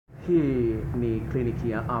Hii ni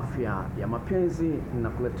kliniki ya afya ya mapenzi,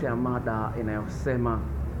 ninakuletea mada inayosema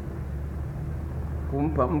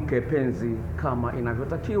kumpa mke penzi kama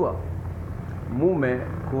inavyotakiwa. Mume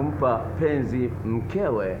kumpa penzi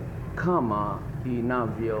mkewe kama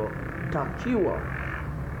inavyotakiwa.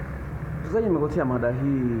 Sasa nimekuletea mada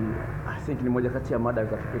hii, I think ni moja kati ya mada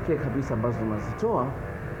za kipekee kabisa ambazo tunazitoa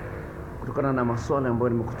kutokana na maswala ambayo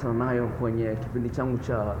nimekutana nayo kwenye kipindi changu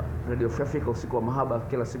cha Radio Free Africa usiku wa mahaba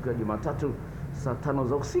kila siku ya Jumatatu saa 5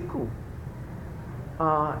 za usiku.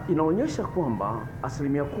 Inaonyesha kwamba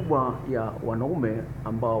asilimia kubwa ya wanaume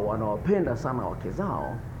ambao wanawapenda sana wake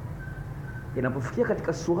zao, inapofikia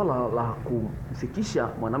katika suala la kumfikisha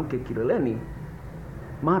mwanamke kileleni,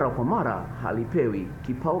 mara kwa mara halipewi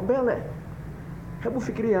kipaumbele. Hebu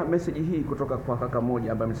fikiria message hii kutoka kwa kaka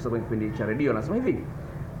mmoja ambaye amesema kwenye kipindi cha radio. Anasema hivi: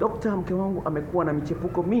 Dokta, mke wangu amekuwa na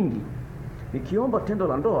michepuko mingi. Nikiomba tendo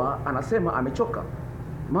la ndoa anasema amechoka.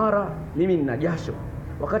 Mara mimi nina jasho.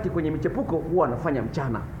 Wakati kwenye michepuko huwa anafanya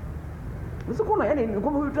mchana. Sasa kuna yani ni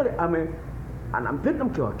kwamba huyu tale anampenda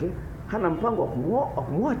mke wake, hana mpango wa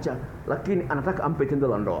kumwacha, lakini anataka ampe tendo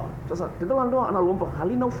la ndoa. Sasa tendo la ndoa analomba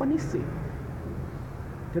halina ufanisi.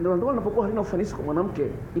 Tendo la ndoa linapokuwa halina ufanisi kwa mwanamke,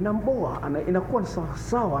 inamboa, inakuwa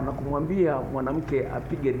sawa na kumwambia mwanamke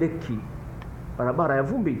apige deki barabara ya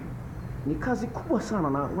vumbi. Ni kazi kubwa sana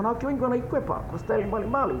na wanawake wengi wanaikwepa kwa staili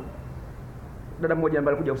mbalimbali. Dada mmoja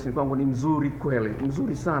ambaye alikuja ofisini kwangu ni mzuri kweli,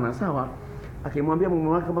 mzuri sana, sawa. Akimwambia mume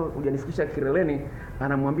wake kama hujanifikisha kileleni,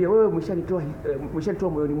 anamwambia wewe umeshanitoa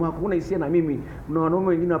moyoni mwako, huna hisia na mimi, na wanaume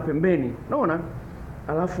wengine wa pembeni. Unaona?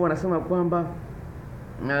 Alafu anasema kwamba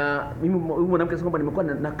mimi mwanamke anasema kwamba nimekuwa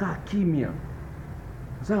nakaa kimya.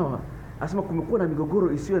 Sawa? Anasema kumekuwa na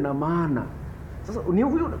migogoro isiyo na maana. Sasa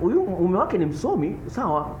huyu mume wake ni msomi,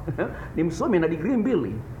 sawa? Ni msomi na degree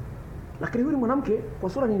 2. Lakini huyu mwanamke kwa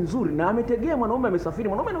sura ni nzuri na ametegea mwanaume amesafiri.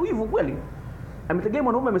 Mwanaume ana wivu kweli. Ametegea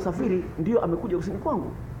mwanaume amesafiri ndio amekuja usini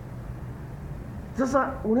kwangu.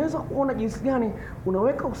 Sasa unaweza kuona jinsi gani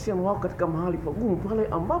unaweka uhusiano wako katika mahali pagumu pale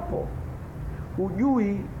ambapo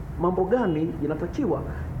hujui mambo gani yanatakiwa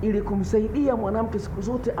ili kumsaidia mwanamke siku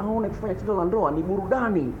zote aone kufanya tendo la ndoa ni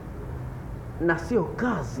burudani na sio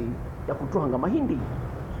kazi ya kutwanga mahindi.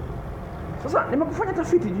 Sasa nimekufanya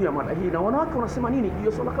tafiti juu ya mada hii na wanawake wanasema nini juu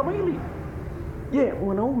ya swala kama hili. Je,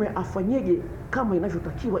 mwanaume afanyeje kama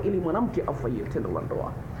inavyotakiwa ili mwanamke afanyie tendo la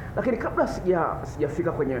ndoa? Lakini kabla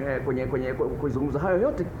sijafika kwenye kuzungumza hayo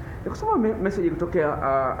yote, nikusoma message kutokea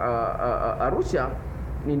Arusha.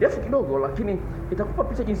 Ni ndefu kidogo lakini itakupa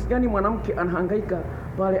picha jinsi gani mwanamke anahangaika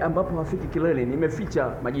pale ambapo hafiki kilele.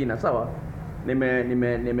 Nimeficha majina, sawa?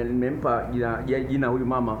 Nimempa jina huyu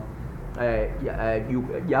mama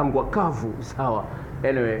jangwa kavu, sawa.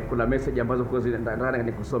 Anyway, kuna message ambazo kwa ndani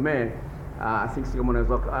nikusomee. I think kama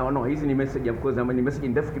unaweza no, hizi ni message ya mkozi ambayo ni message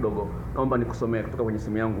ndefu kidogo. Naomba nikusomee kutoka kwenye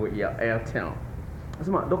simu yangu ya Airtel.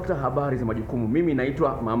 Nasema, Dokta, habari za majukumu. Mimi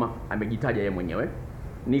naitwa mama, amejitaja yeye mwenyewe.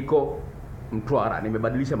 Niko Mtwara,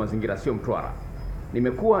 nimebadilisha mazingira, sio Mtwara.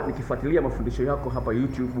 Nimekuwa nikifuatilia mafundisho yako hapa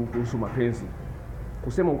YouTube kuhusu mapenzi.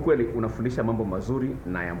 Kusema ukweli unafundisha mambo mazuri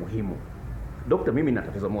na ya muhimu. Dokta, mimi nina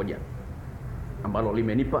tatizo moja ambalo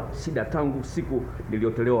limenipa shida tangu siku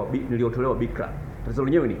niliotolewa bikra. Tatizo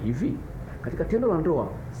lenyewe ni hivi: katika tendo la ndoa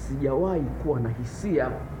sijawahi kuwa na hisia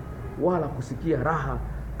wala kusikia raha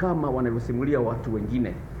kama wanavyosimulia watu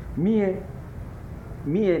wengine.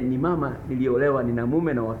 Mie ni mama niliolewa, nina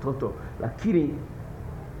mume na watoto, lakini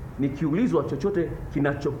nikiulizwa chochote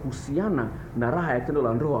kinachohusiana na raha ya tendo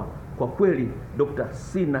la ndoa, kwa kweli Dokta,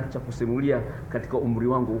 sina cha kusimulia. Katika umri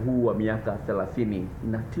wangu huu wa miaka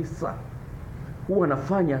 39 huwa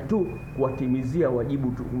nafanya tu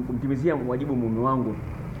kumtimizia wajibu mume wangu,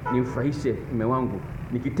 nimfurahishe mume wangu.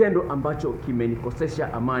 Ni kitendo ambacho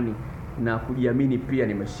kimenikosesha amani na kujiamini pia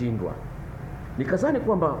nimeshindwa. Nikazani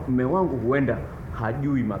kwamba mume wangu huenda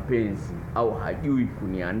hajui mapenzi au hajui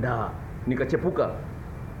kuniandaa. Nikachepuka.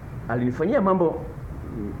 Alinifanyia mambo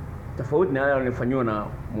tofauti na yale aliyofanywa na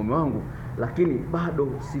mume wangu, lakini bado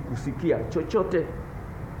sikusikia chochote.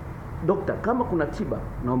 Dokta, kama kuna tiba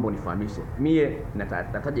naomba unifahamishe. Mie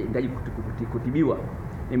nahitaji kutibiwa.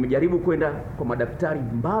 Nimejaribu kwenda kwa madaktari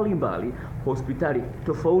mbalimbali, hospitali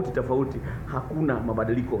tofauti, hakuna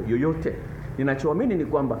mabadiliko yoyote. Ninachoamini ni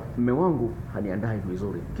kwamba mume wangu haniandai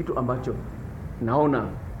vizuri, kitu ambacho naona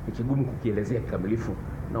ni kigumu kukielezea kikamilifu.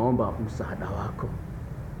 Naomba msaada wako.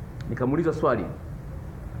 Nikamuuliza swali.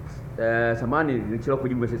 Samani nilichelewa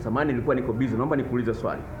kujibu message. Samani nilikuwa niko busy. Naomba nikuulize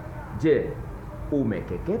swali. Je,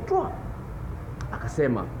 umekeketwa?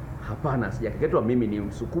 Akasema, hapana, sijakeketwa. Mimi ni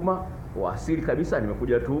Msukuma wa asili kabisa.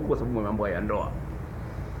 Nimekuja tu huko kwa sababu ya mambo ya ndoa.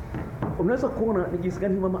 unaweza kuona ni jinsi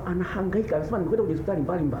gani mama anahangaika. Anasema nimekwenda kwenye hospitali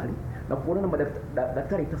mbalimbali na kuona na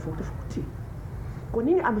daktari tofauti. Kwa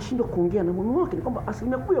nini ameshindwa kuongea na mume wake? Ni kwamba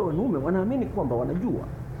asilimia kubwa ya wanaume wanaamini kwamba wanajua.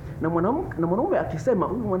 Na mwanaume akisema,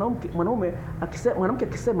 mwanamke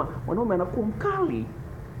akisema, mwanaume anakuwa mkali.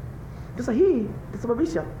 Sasa hii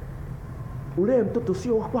itasababisha ule mtoto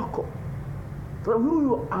sio wako. Sasa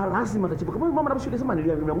huyu lazima atachepuka. Kama mama anasema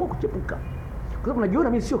niliamua kuchepuka. Kwa sababu najiona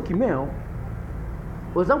mimi sio kimeo.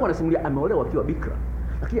 Wenzangu wanasimulia ameolewa akiwa bikra,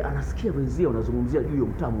 lakini anasikia wenzia wanazungumzia juu ya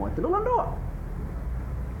utamu wa tendo la ndoa.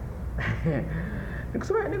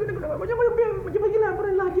 Nikisema jambo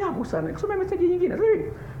ambalo la ajabu sana. Nikisoma message nyingine. Sasa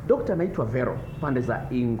Dr. anaitwa Vero, pande za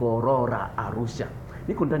Ingorora, Arusha.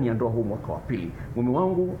 Niko ndani ya ndoa huu mwaka wa pili. Mume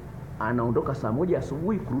wangu anaondoka saa 1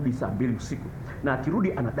 asubuhi kurudi saa 2 usiku. Na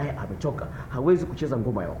akirudi anadai amechoka. Hawezi kucheza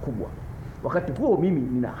ngoma ya wakubwa. Wakati huo mimi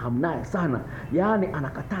nina hamnaye sana. Yaani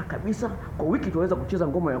anakataa kabisa. Kwa wiki tunaweza kucheza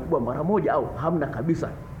ngoma ya wakubwa mara moja au hamna kabisa.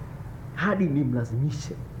 Hadi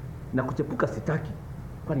nimlazimishe. Na kuchepuka sitaki.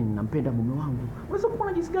 Kwani ninampenda mume wangu. Unaweza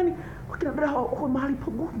kuona jinsi gani wakina dada wako mahali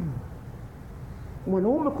pagumu.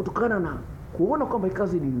 Mwanaume kutokana na kuona kwamba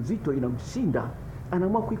kazi ni nzito inamshinda,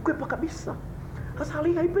 anaamua kuikwepa kabisa. Sasa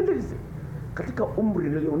hali haipendezi. Katika umri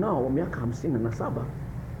nilionao wa miaka 57,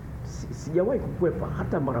 sijawahi kukwepa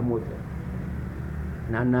hata mara moja.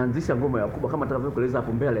 Na naanzisha ngoma ya wakubwa kama nitakavyokueleza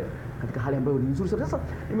hapo mbele katika hali ambayo ni nzuri. Sasa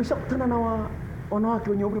nimeshakutana na wanawake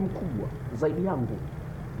wenye umri mkubwa zaidi yangu.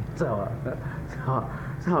 Sawa.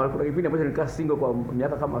 Kuna kipindi ambacho nilikaa single kwa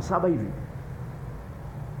miaka kama 7 hivi.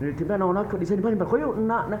 Nilitembea na wanawake wa design mbalimbali. Kwa hiyo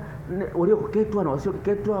waliokeketwa na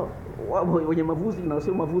wasiokeketwa, wenye mavuzi na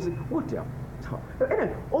wasio mavuzi, wote hapo. Sawa.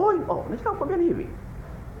 Nataka kukwambia ni hivi.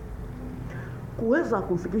 Kuweza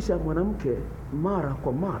kumfikisha mwanamke mara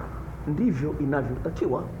kwa mara ndivyo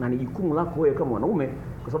inavyotakiwa, na ni jukumu lako wewe kama mwanaume,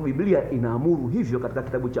 kwa sababu Biblia inaamuru hivyo katika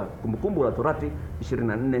kitabu cha Kumbukumbu la Torati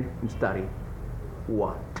 24 mstari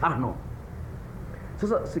wa 5.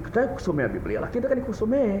 Sasa sikutaki kusomea Biblia, lakini nataka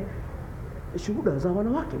nikusomee shuhuda za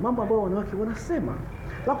wanawake, mambo ambayo wanawake wanasema.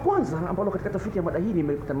 La kwanza ambalo katika tafiti ya mada hii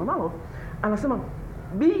nimekutana nalo, anasema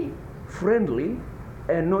be friendly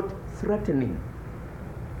and not threatening.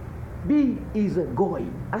 Be easy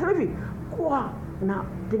going. Anasema hivi, kuwa na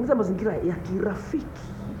tengeneza mazingira ya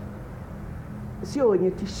kirafiki, sio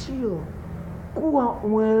wenye tishio. Kuwa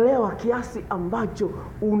mwelewa kiasi ambacho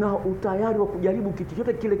una utayari wa kujaribu kitu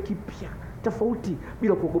chochote kile kipya tofauti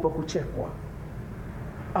bila kuogopa kuchekwa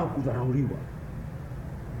au kudharauliwa.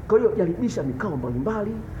 Kwa hiyo jaribisha mikao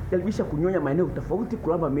mbalimbali, jaribisha kunyonya maeneo tofauti,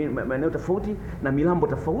 kulamba maeneo tofauti na milambo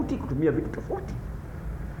tofauti, kutumia vitu tofauti.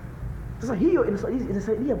 Sasa hiyo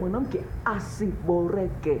inasaidia mwanamke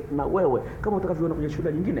asiboreke na wewe, kama utakavyoona kwenye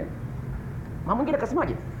shuhuda nyingine. Mama mwingine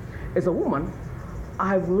akasemaje? As a woman,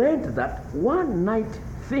 I've learned that one night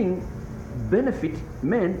thing benefit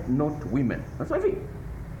men, not women. Nasema hivi,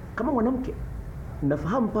 kama mwanamke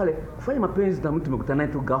nafahamu pale kufanya mapenzi na mtu umekutana naye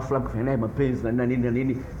tu ghafla, kufanya naye mapenzi na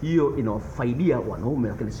nini, hiyo inawafaidia wanaume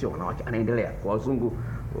lakini sio wanawake. Anaendelea, kwa wazungu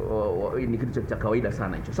ni kitu cha kawaida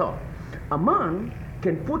sana hicho. So, a man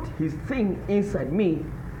can put his thing inside me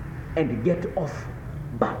and get off,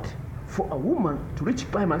 but for a woman to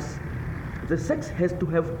reach climax, the sex has to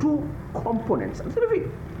have 2 components. Anasema hivi,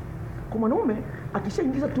 kwa mwanaume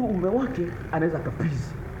akishaingiza tu uume wake anaweza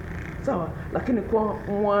kapizi. Sawa, lakini kwa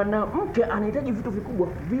mwanamke anahitaji vitu vikubwa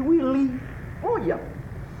viwili. Moja,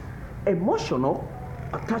 emotional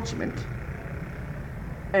attachment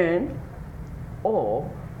and or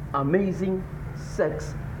amazing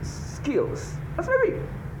sex skills.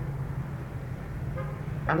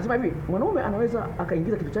 Anasema hivi, mwanaume anaweza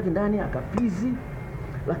akaingiza kitu chake ndani akapizi,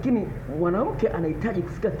 lakini mwanamke anahitaji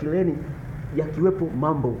kufika kileni yakiwepo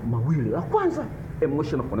mambo mawili. La kwanza,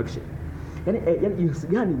 emotional connection. Yaani jinsi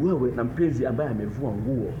gani wewe na mpenzi ambaye amevua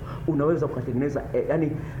nguo unaweza kutengeneza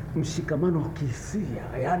mshikamano wa kihisia,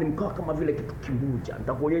 yaani mkao kama vile kitu kimoja.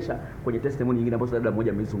 Nitakuonyesha kwenye testimony nyingine ambazo dada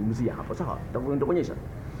mmoja amezungumzia hapa. Sawa, nitakuonyesha.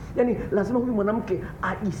 Yaani lazima huyu mwanamke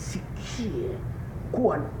ajisikie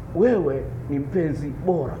kuwa wewe ni mpenzi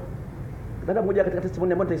bora. Dada mmoja katika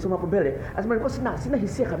testimony ambayo nitaisoma hapo mbele, anasema nilikuwa sina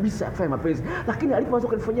hisia kabisa ya kufanya mapenzi, lakini alipoanza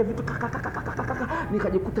kunifanyia vitu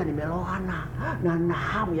nikajikuta nimeloana na nina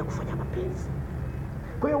hamu ya kufanya mapenzi.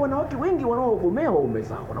 Kwa hiyo wanawake wengi wanaogomea waume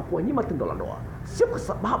zao na kuwanyima tendo la ndoa, sio kwa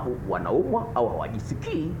sababu wanaumwa au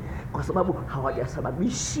hawajisikii, kwa sababu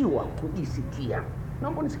hawajasababishiwa kujisikia.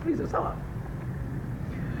 Naomba nisikilize, sawa?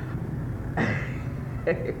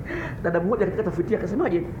 Dada mmoja katika tafiti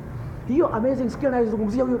akasemaje? Hiyo amazing skill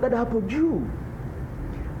anayozungumzia huyo dada hapo juu,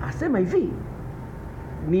 asema hivi,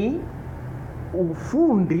 ni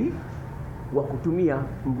ufundi wa kutumia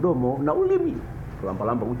mdomo na ulimi.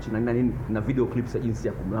 lamba uchi na nini na video clips ya jinsi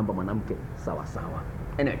ya kumlamba mwanamke sawa sawa.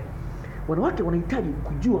 Anyway, wanawake wanahitaji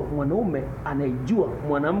kujua mwanaume anayejua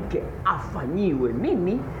mwanamke afanyiwe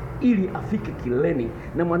nini ili afike kileleni,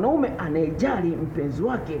 na mwanaume anayejali mpenzi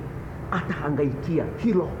wake atahangaikia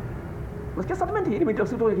hilo. Unasikia statement hii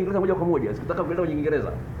nimetafsiri kutoka Kiingereza moja kwa moja, sikutaka kueleza kwenye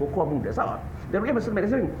Kiingereza kwa muda, sawa? Ndio nimesema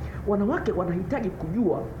wanawake wanahitaji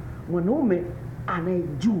kujua mwanaume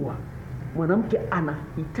anayejua mwanamke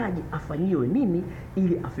anahitaji afanyiwe nini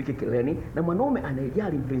ili afike kileleni, na mwanaume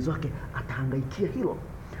anayejali mpenzi wake atahangaikia hilo.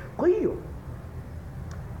 Kwa hiyo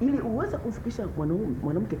ili uweze kumfikisha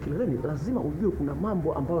mwanamke kileleni, lazima ujue kuna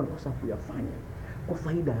mambo ambayo unapaswa kuyafanya kwa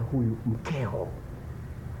faida ya huyu mkeo.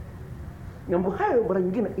 Mambo hayo mara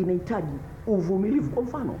nyingine inahitaji uvumilivu. Kwa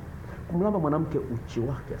mfano, kumlamba mwanamke uchi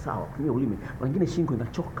wake, sawa, kutumia ulimi. Mara nyingine shingo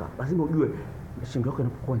inachoka, lazima ujue shingo yako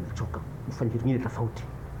inapokuwa inachoka, ufanye kitu kingine tofauti.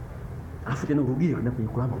 Alafu tena urudie kwenye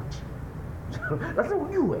kulamba uchi. Lazima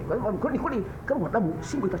ujue, kwani kama mwanadamu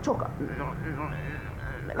shingo itachoka.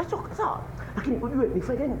 Nachoka, sawa. Lakini ujue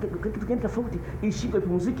nifanye kitu kingine tofauti ili shingo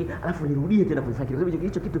ipumzike, alafu nirudie tena kufanya kitu.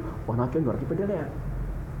 Hicho kitu wanawake wengi wanakipendelea.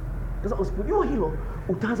 Sasa usipojua hilo,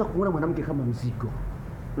 utaanza kuona mwanamke kama mzigo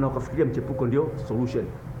na ukafikiria mchepuko ndio solution,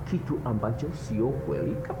 kitu ambacho sio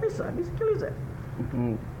kweli kabisa. Nisikilize.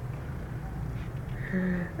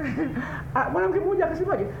 Mwanamke mmoja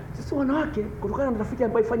akasemaje, sisi wanawake, kutokana na rafiki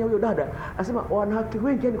ambaye ifanya huyo dada, anasema wanawake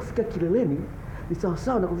wengi yani kufika kileleni ni sawa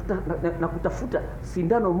sawa na kutafuta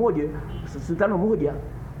sindano moja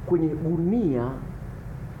kwenye gunia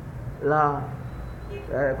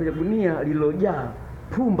lililojaa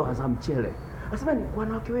pumba za mchele. Anasema ni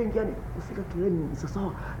wanawake wengi yani kufika kileleni ni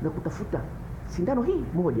sawa na kutafuta sindano hii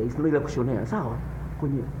moja ile kushonea, sawa,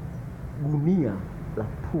 kwenye gunia la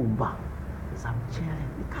pumba za mchele.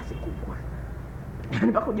 Ni kazi kubwa.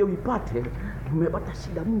 Yaani mpaka uje uipate, umepata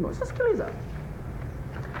shida mno. Sasa sikiliza.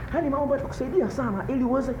 Haya ni mambo yatakusaidia sana ili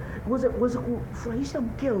uweze kufurahisha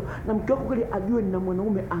mkeo, na mkeo kweli ajue na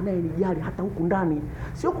mwanaume anayenijali hata huku ndani.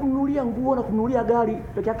 Sio kumnunulia nguo na kumnunulia gari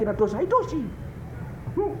peke yake inatosha. Haitoshi.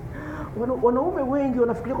 Wanaume wengi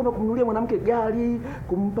wanafikiria kwamba kumnunulia mwanamke gari,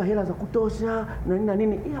 kumpa hela za kutosha na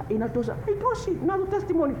nini inatosha. Haitoshi. Nazo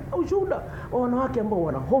testimony au shuhuda wa wanawake ambao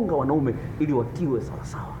wanahonga wanaume ili watiwe sawa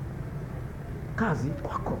sawa. Kazi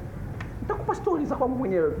kwako. Nitakupa stories za kwangu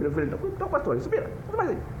mwenyewe vile vile. Nitakupa stories. Subira.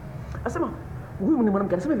 Anasema huyu ni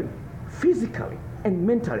mwanamke, anasema hivi, physically and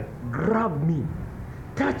mentally grab me,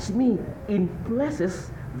 touch me in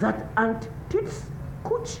places that aren't tits,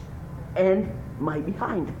 cooch and my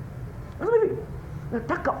behind. Anasema hivi,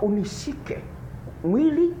 nataka unishike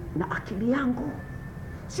mwili na akili yangu,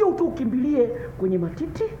 sio tu ukimbilie kwenye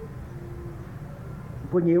matiti,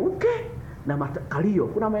 kwenye uke na makalio.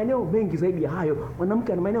 Kuna maeneo mengi zaidi ya hayo.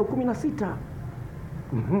 Mwanamke ana maeneo 16.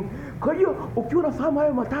 Kwa hiyo ukiwa unafahamu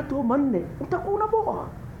hayo matatu au manne, utakuwa unaboa.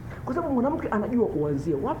 Kwa sababu mwanamke anajua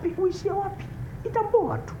uanzie wapi, uishie wapi.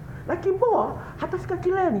 Itamboa tu. Lakini boa hatafika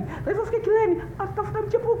kileni. Na hivyo fika kileni, atafuta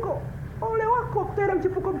mchepuko. Ole wako kutana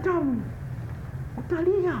mchepuko mtamu.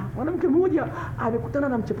 Utalia. Mwanamke mmoja amekutana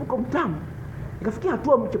na mchepuko mtamu. Ikafikia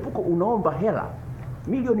hatua mchepuko unaomba hela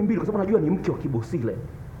milioni 2 kwa sababu anajua ni mke wa kibosile.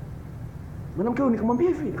 Mwanamke huyo nikamwambia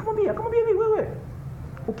hivi, wewe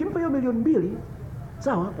ukimpa hiyo milioni 2,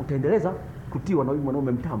 sawa, utaendeleza kutiwa na huyu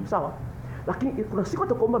mwanaume mtamu, sawa? Lakini kuna siku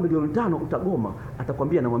atakuomba milioni 5 utagoma,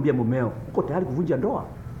 atakwambia namwambia mumeo, uko tayari kuvunja ndoa?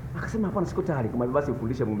 Akasema hapana, siko tayari. Kama basi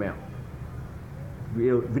ufundishe mumeo.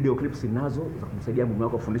 Video clips nazo za kumsaidia mume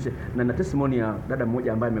wako kufundisha, na testimony ya dada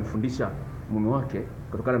mmoja ambaye amemfundisha mume wake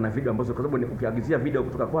kutokana na video ambazo, kwa sababu ukiagizia video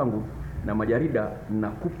kutoka kwangu na majarida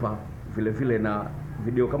nakupa vile vile na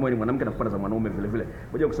video kama wewe ni mwanamke na kupanda za mwanaume vile vile.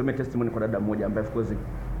 Ngoja kusomea testimony kwa dada mmoja ambaye of course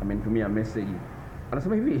amenitumia message.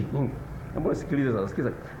 Anasema hivi, naomba usikilize sasa,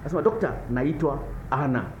 sikiza. Anasema, "Dokta, naitwa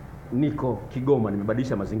Ana. Niko Kigoma,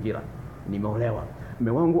 nimebadilisha mazingira. Nimeolewa.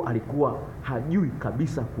 Mume wangu alikuwa hajui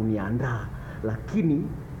kabisa kuniandaa, lakini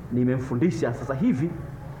nimemfundisha sasa hivi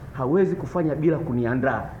hawezi kufanya bila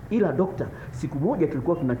kuniandaa. Ila dokta, siku moja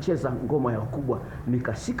tulikuwa tunacheza ngoma ya wakubwa,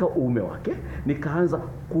 nikashika uume wake, nikaanza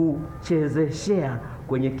kuchezeshea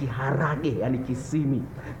kwenye kiharage, yani kisimi.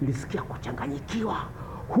 Nilisikia kuchanganyikiwa,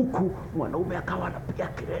 huku mwanaume akawa anapiga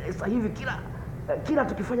kelele. Sasa hivi kila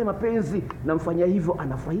tukifanya mapenzi namfanyia hivyo,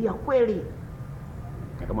 anafurahia kweli."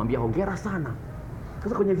 Nikamwambia hongera sana.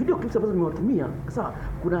 Sasa kwenye video clips ambazo nimewatumia, sasa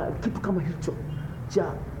kuna kitu kama hicho cha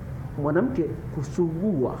mwanamke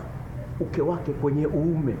kusugua uke wake kwenye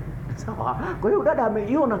uume, sawa? Kwa hiyo dada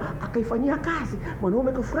ameiona, akaifanyia kazi.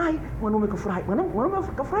 Mwanaume kafurahi, mwanaume kafurahi.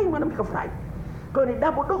 Mwanamke kafurahi. Kwa hiyo ni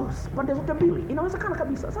double dose pande zote mbili. Inawezekana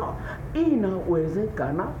kabisa, sawa?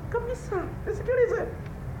 Inawezekana kabisa. Nisikilize.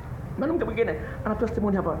 Mwanamke mwingine anatoa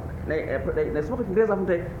testimony hapa na sema kwa Kiingereza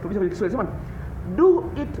hapo tupisha kwa Kiswahili. Sema, do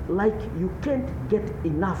it like you can't get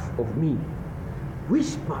enough of me.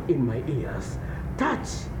 Whisper in my ears, touch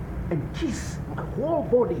and kiss my whole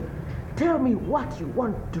body. Tell me what you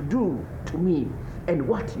want to do to me and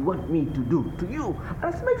what you want me to do to you.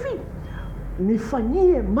 Anasema hivi,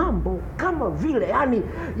 nifanyie mambo kama vile yani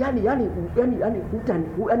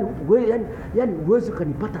uweze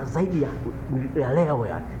kunipata zaidi ya leo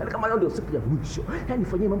yani kama leo ndio siku ya mwisho, yani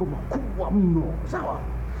nifanyie mambo makubwa mno, sawa?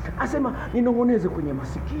 Asema ninong'oneze kwenye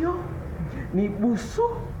masikio, nibusu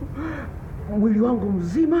mwili wangu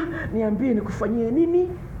mzima, niambie nikufanyie nini,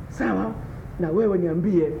 sawa? Na wewe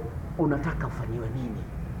niambie unataka ufanyiwe nini.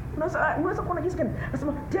 Unaweza kuona jinsi gani?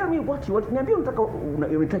 Anasema tell me what you want. Niambie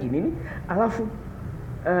unahitaji nini? Alafu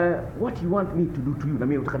what you want me to do to you. Na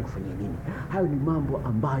mimi unataka nikufanyie nini? Hayo ni mambo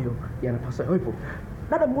ambayo yanapaswa yawepo.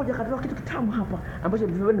 Dada mmoja akatoa kitu kitamu hapa ambacho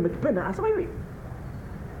vivyo nimekipenda. Anasema hivi,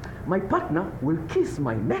 my partner will kiss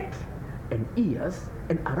my neck and ears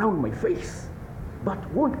and around my face, but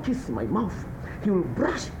won't kiss my mouth. He will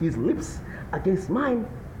brush his lips against mine.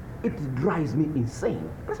 It drives me insane.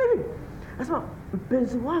 Anasema hivi, anasema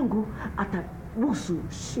mpenzi wangu atabusu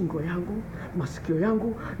shingo yangu, masikio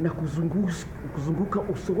yangu na kuzunguka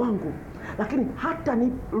uso wangu, lakini hata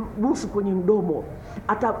ni busu kwenye mdomo.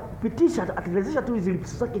 Atatilezesha tu hizi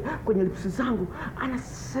lips zake kwenye lips zangu.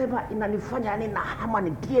 Anasema inanifanya yani na hama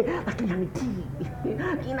nitie, lakini hanitii.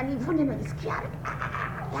 Inanifanya najisikia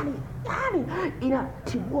yani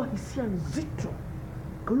inatibua hisia nzito.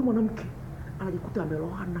 Kwa hiyo mwanamke anajikuta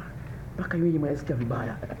ameloana mpaka yeye mwanasikia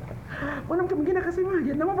vibaya. Mwanamke mwingine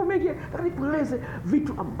akasemaje, na mambo mengi lakini kueleze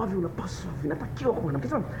vitu ambavyo unapaswa vinatakiwa kwa mwanamke.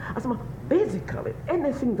 Anasema basically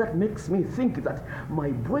anything that makes me think that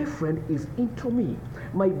my boyfriend is into me,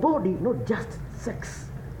 my body, not just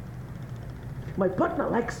sex. My partner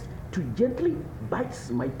likes to gently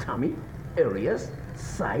bites my tummy areas,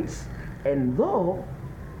 sides, and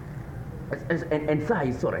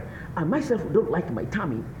thighs, sorry. I myself don't like my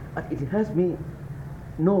tummy, but it helps me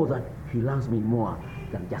know that he loves me more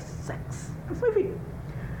than just sex. Sasa hivi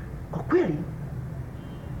kwa kweli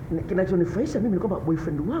kinachonifurahisha mimi ni kwamba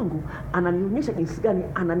boyfriend wangu ananionyesha jinsi gani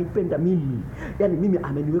ananipenda mimi. Yaani mimi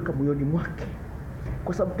ameniweka moyoni mwake.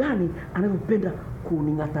 Kwa sababu gani? Anapenda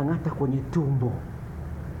kuning'atang'ata kwenye tumbo,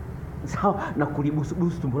 sawa, na kulibusu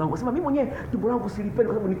tumbo langu. Sema mimi mwenyewe tumbo langu silipendi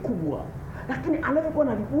kwa sababu ni kubwa, lakini anapokuwa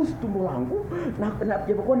analibusu tumbo langu na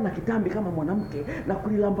japokuwa na kitambi kama mwanamke na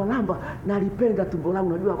kulilamba nalipenda tumbo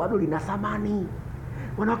langu, najua bado lina thamani.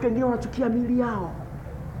 Wanawake wengine wanachukia miili yao,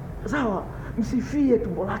 sawa? Msifie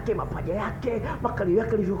tumbo lake, mapaja yake, makali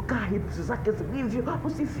yake alivyokaa, hips zake zilivyo.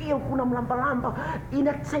 Msifie kuna mlamba,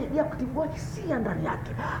 inasaidia kutibua hisia ndani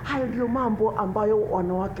yake. Hayo ndio mambo ambayo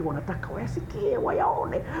wanawake wanataka wayasikie,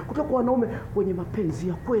 wayaone kutoka kwa wanaume wenye mapenzi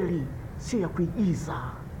ya kweli, sio ya kuigiza.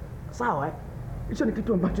 Sawa hicho ni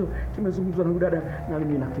kitu ambacho kimezungumzwa na dada na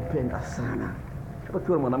mimi nakipenda sana. Kama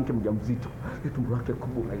kiwa mwanamke mjamzito, tumbo lake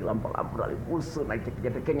kubwa na ilamba na libusu na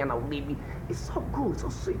iteketekenya na ulimi. It's so good, so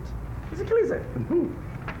sweet. Sikilize.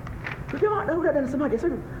 Dada anasemaje?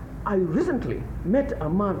 Sasa I recently met a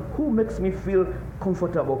man who makes me feel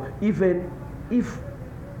comfortable even if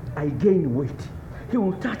I gain weight. He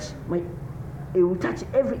will touch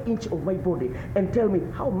every inch of my body and tell me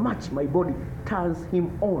how much my body turns him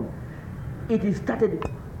on. It started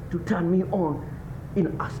to turn me on in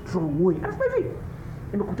a strong way. Anasema hivi,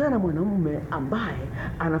 nimekutana na mwanamume ambaye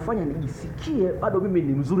anafanya nijisikie bado mimi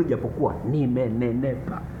ni mzuri japokuwa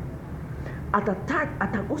nimenenepa.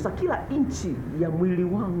 Atagusa kila inchi ya mwili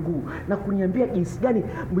wangu na kuniambia jinsi gani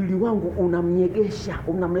mwili wangu unamnyegesha,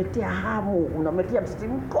 unamletea hamu, unamletea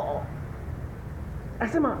msisimko.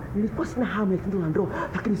 Anasema nilikuwa sina hamu ya tendo la ndoa,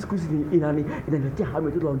 lakini siku hizi inaniletea hamu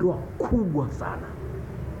ya tendo la ndoa kubwa sana.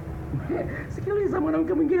 Sikiliza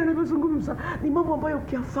mwanamke mwingine anavyozungumza, ni mambo ambayo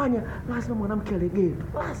ukiyafanya lazima mwanamke alegee tu,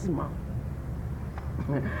 lazima.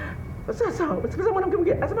 Sasa sikiliza mwanamke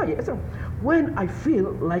mwingine anasemaje? Anasema when I feel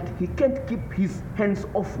like he can't keep his hands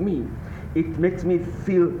off me, it makes me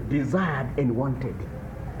feel desired and wanted.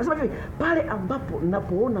 Anasema hivi, pale ambapo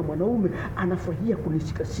ninapoona mwanaume anafurahia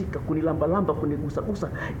kunishikashika, kunilamba, kunigusa,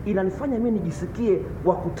 inanifanya mimi nijisikie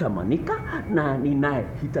wa kutamanika na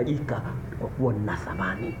ninayehitajika kwa kuwa nina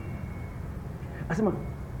thamani. Anasema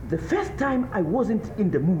the first time I wasn't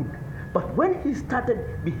in the mood, but when he started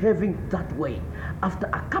behaving that way, after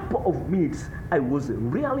a couple of minutes, I was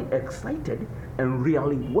really excited and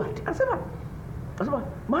really wet. Anasema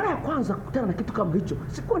mara ya kwanza kukutana na kitu kama hicho,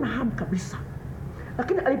 sikuwa na hamu kabisa.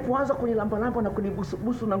 Lakini alipoanza kwenye lamba na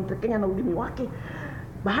kunibusu na kutekenya na ulimi wake,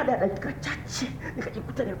 baada ya dakika chache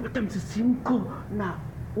nikajikuta nimepata msisimko na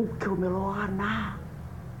uke umeloana.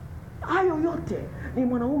 Hayo yote ni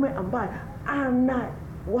mwanaume ambaye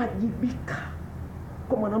anawajibika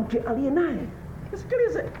kwa mwanamke aliye naye.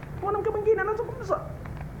 Sikilize, mwanamke mwingine anazungumza.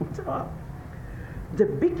 The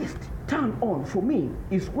biggest turn on for me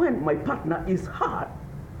is when my partner is hard,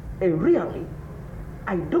 and really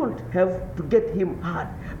I don't have to get him hard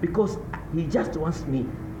because he just wants me.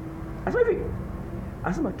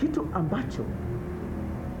 Asema kitu ambacho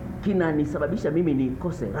kinanisababisha mimi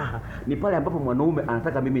nikose raha ni pale ambapo mwanaume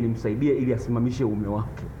anataka mimi nimsaidie ili asimamishe uume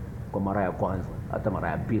wake kwa mara ya kwanza, hata mara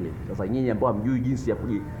ya pili. Sasa nyinyi ambao hamjui jinsi ya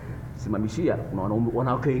kujisimamishia, kuna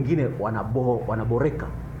wanawake wengine wanaboreka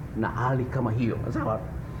na hali kama hiyo. Sawa?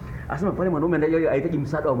 Asema pale mwanaume anahitaji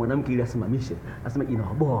msaada wa mwanamke ili asimamishe. Asema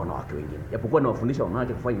inawaboa wanawake wengine. Japokuwa nawafundisha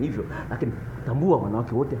wanawake kufanya hivyo, lakini tambua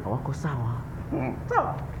wanawake wote hawako sawa.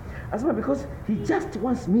 Sawa? Asema because he just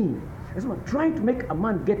wants me. Asema trying to make a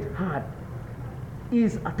man get hard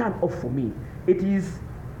is a turn off for me. It is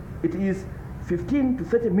 15 to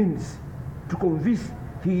 30 minutes to convince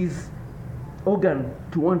his organ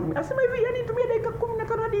to want me. Asema hivi, yani tumia dakika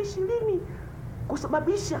 15 hadi 20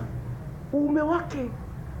 kusababisha uume wake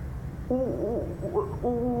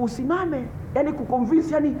usimame, yani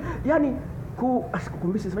kuconvince, yani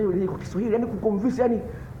kuconvince sema kwa Kiswahili, yani kuconvince, yani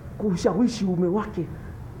kushawishi uume wake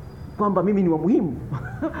kwamba mimi ni wa muhimu.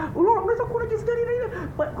 Unaona, unaweza kuona jinsi gani ile.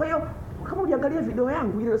 Kwa hiyo kama ukiangalia video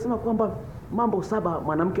yangu ile inasema kwamba mambo 7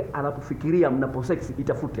 mwanamke anapofikiria mnapo sex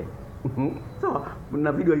itafute. Sawa,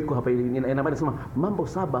 na video iko hapa inasema mambo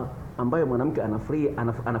 7 ambayo mwanamke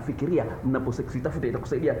anafikiria mnapo sex itafute,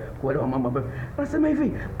 itakusaidia kuelewa mambo ambayo. Anasema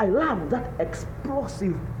hivi, I love that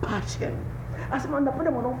explosive passion. Asema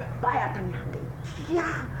napenda mwanaume baya atanihangaika.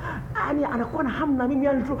 Yaani anakuwa na hamu na mimi,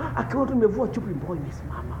 yani tu akiwa tu nimevua chupi mboi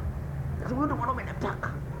imesimama. Asema ndio mwanaume nataka.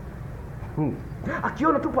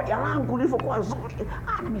 Akiona tu paja langu lilivyokuwa zuri,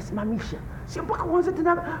 anamesimamisha. Sio mpaka uanze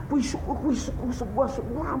tena kuisugua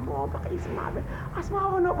mambo mpaka isimame. Asema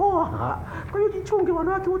wanaboa. Kwa hiyo jichunge,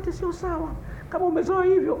 wanawake wote sio sawa. Kama umezoea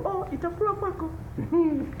hivyo, itakula kwako.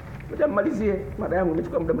 Ngoja mmalizie mada yangu,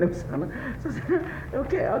 imechukua muda mrefu sana. Sasa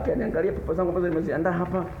okay, niangalie pepa zangu ambazo nimeziandaa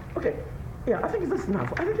hapa. Okay. Yeah, I think that's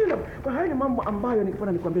enough. I think enough. Kwa haya ni mambo ambayo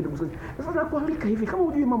nilipenda nikwambie ndugu zangu. Sasa nakualika hivi, kama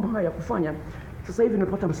hujui mambo haya ya kufanya, sasa hivi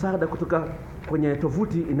nimepata msaada kutoka kwenye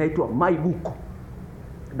tovuti inaitwa MyBook.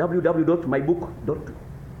 www.mybook.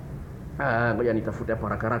 Ngoja nitafute hapo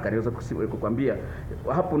haraka niweza kukwambia.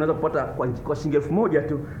 Hapo unaweza kupata kwa shilingi 1000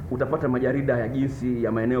 tu utapata majarida ya jinsi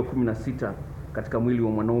ya maeneo 16 katika mwili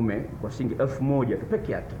wa mwanaume kwa shilingi 1000 tu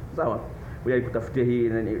peke yake. Sawa? Ngoja nikutafutie hii,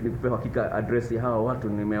 nikupe hakika address ya hawa watu.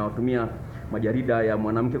 Nimewatumia majarida ya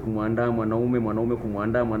mwanamke kumwandaa mwanaume, mwanaume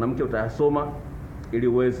kumwandaa mwanamke. Utayasoma ili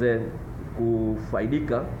uweze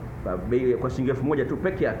kufaidika kwa shilingi 1000 tu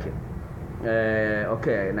peke yake.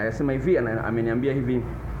 Okay, na anasema hivi, ameniambia hivi,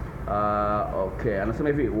 okay, anasema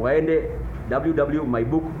hivi, waende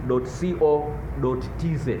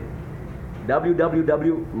www.mybook.co.tz,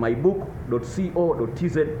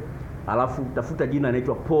 www.mybook.co.tz, alafu tafuta jina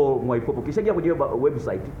inaitwa Paul Mwaipopo. Kisha ingia kwenye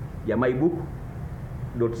website ya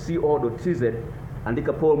mybook.co.tz,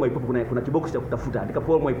 andika Paul Mwaipopo, kuna kibox cha kutafuta, andika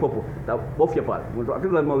Paul Mwaipopo, bofya pale.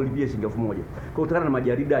 Hakika lazima ulipie shilingi 1000. Kwa utana na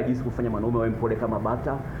majarida ya jinsi kufanya mwanaume awe mpole kama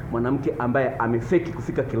bata, mwanamke ambaye amefeki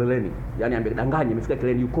kufika kileleni, yani amedanganya amefika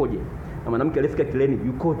kileleni yukoje, na mwanamke aliyefika kileleni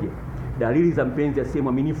yukoje, dalili za mpenzi asiye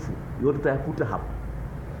mwaminifu, yote utayakuta hapa.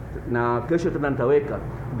 Na kesho tena nitaweka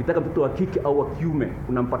ukitaka mtoto wa kike au wa kiume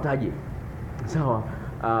unampataje. Sawa?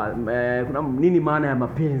 Kuna nini maana ya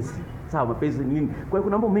mapenzi? Sawa, mapenzi nini? Kwa hiyo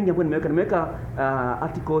kuna mambo mengi ambayo nimeweka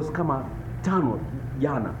articles kama 5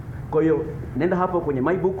 jana. Kwa hiyo nenda hapo kwenye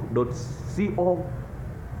mybook.co.tz,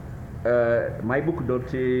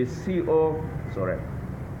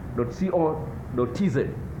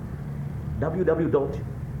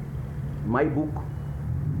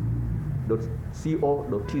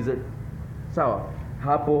 www.mybook.co.tz. Sawa,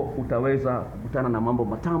 hapo utaweza kukutana na mambo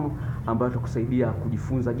matamu ambayo yatakusaidia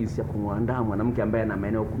kujifunza jinsi ya kumwandaa mwanamke ambaye ana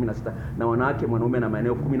maeneo 16 na wanawake mwanaume ana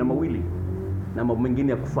maeneo 12, na mambo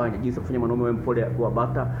mengine ya kufanya, jinsi ya kufanya mwanaume awe mpole kwa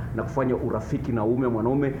bata, na kufanya urafiki na uume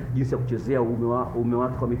mwanaume, jinsi ya kuchezea uume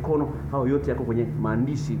wake kwa mikono. Hayo yote yako kwenye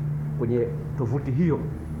maandishi kwenye tovuti hiyo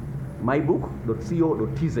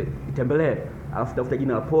mybook.co.tz. Itembelee, alafu tafuta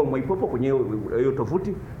jina la Paul Mwaipopo kwenye hiyo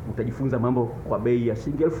tovuti, utajifunza mambo kwa bei ya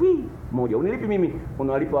shilingi 1000. Unilipi mimi,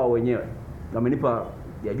 unawalipa wao wenyewe. Wamenipa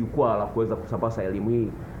ya jukwaa la kuweza kusambaza elimu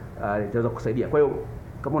hii, itaweza kusaidia. Kwa hiyo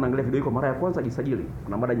kama unaangalia video hii kwa mara ya kwanza, jisajili.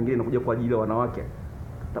 Kuna mada nyingine inakuja kwa ajili ya wanawake.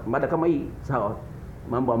 Mada kama hii, sawa,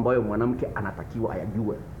 mambo ambayo mwanamke anatakiwa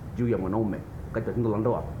ayajue juu ya mwanaume wakati wa tendo la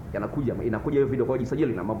ndoa inakuja hiyo video. Kwa hiyo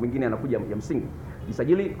jisajili, na mambo mengine yanakuja ya msingi.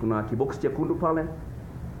 Jisajili, kuna kibox chekundu pale,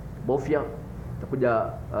 bofya. Itakuja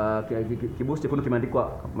kibox chekundu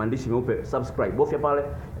kimeandikwa maandishi meupe subscribe, bofya pale,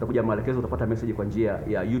 itakuja maelekezo, utapata message kwa njia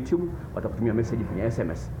ya YouTube, watakutumia message kwenye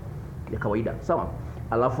SMS ya kawaida, sawa.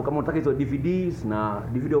 Alafu kama unataka hizo DVDs na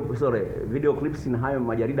video clips na hayo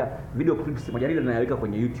majarida, video clips majarida nayaweka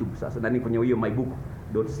kwenye YouTube sasa, ndani kwenye hiyo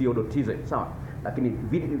mybook.co.tz, sawa. Lakini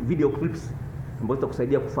video clips ambazo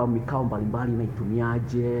zitakusaidia kufahamu mikao mbalimbali na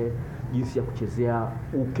itumiaje, jinsi ya kuchezea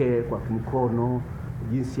uke kwa mkono,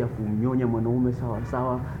 jinsi ya kumnyonya mwanaume sawa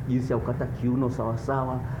sawa, jinsi ya kukata kiuno sawa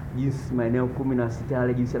sawa, jinsi maeneo 16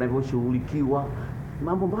 yale jinsi yanavyoshughulikiwa,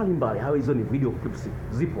 mambo mbalimbali. Hayo hizo ni video clips,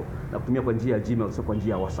 zipo na kutumia kwa njia ya Gmail, sio kwa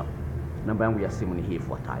njia ya WhatsApp. Namba yangu ya simu ni hii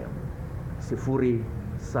ifuatayo: 0754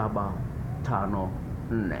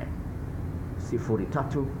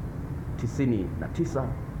 03 99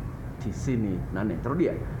 94.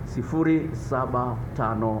 Tarudia: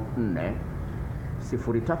 0754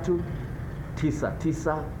 03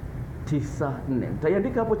 9994.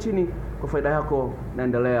 Nitaiandika hapo chini kwa faida yako.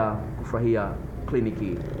 Naendelea kufurahia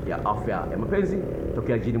kliniki ya afya ya mapenzi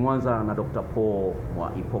tokea jijini Mwanza na Dr. Paul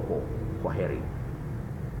Mwaipopo. Kwa heri.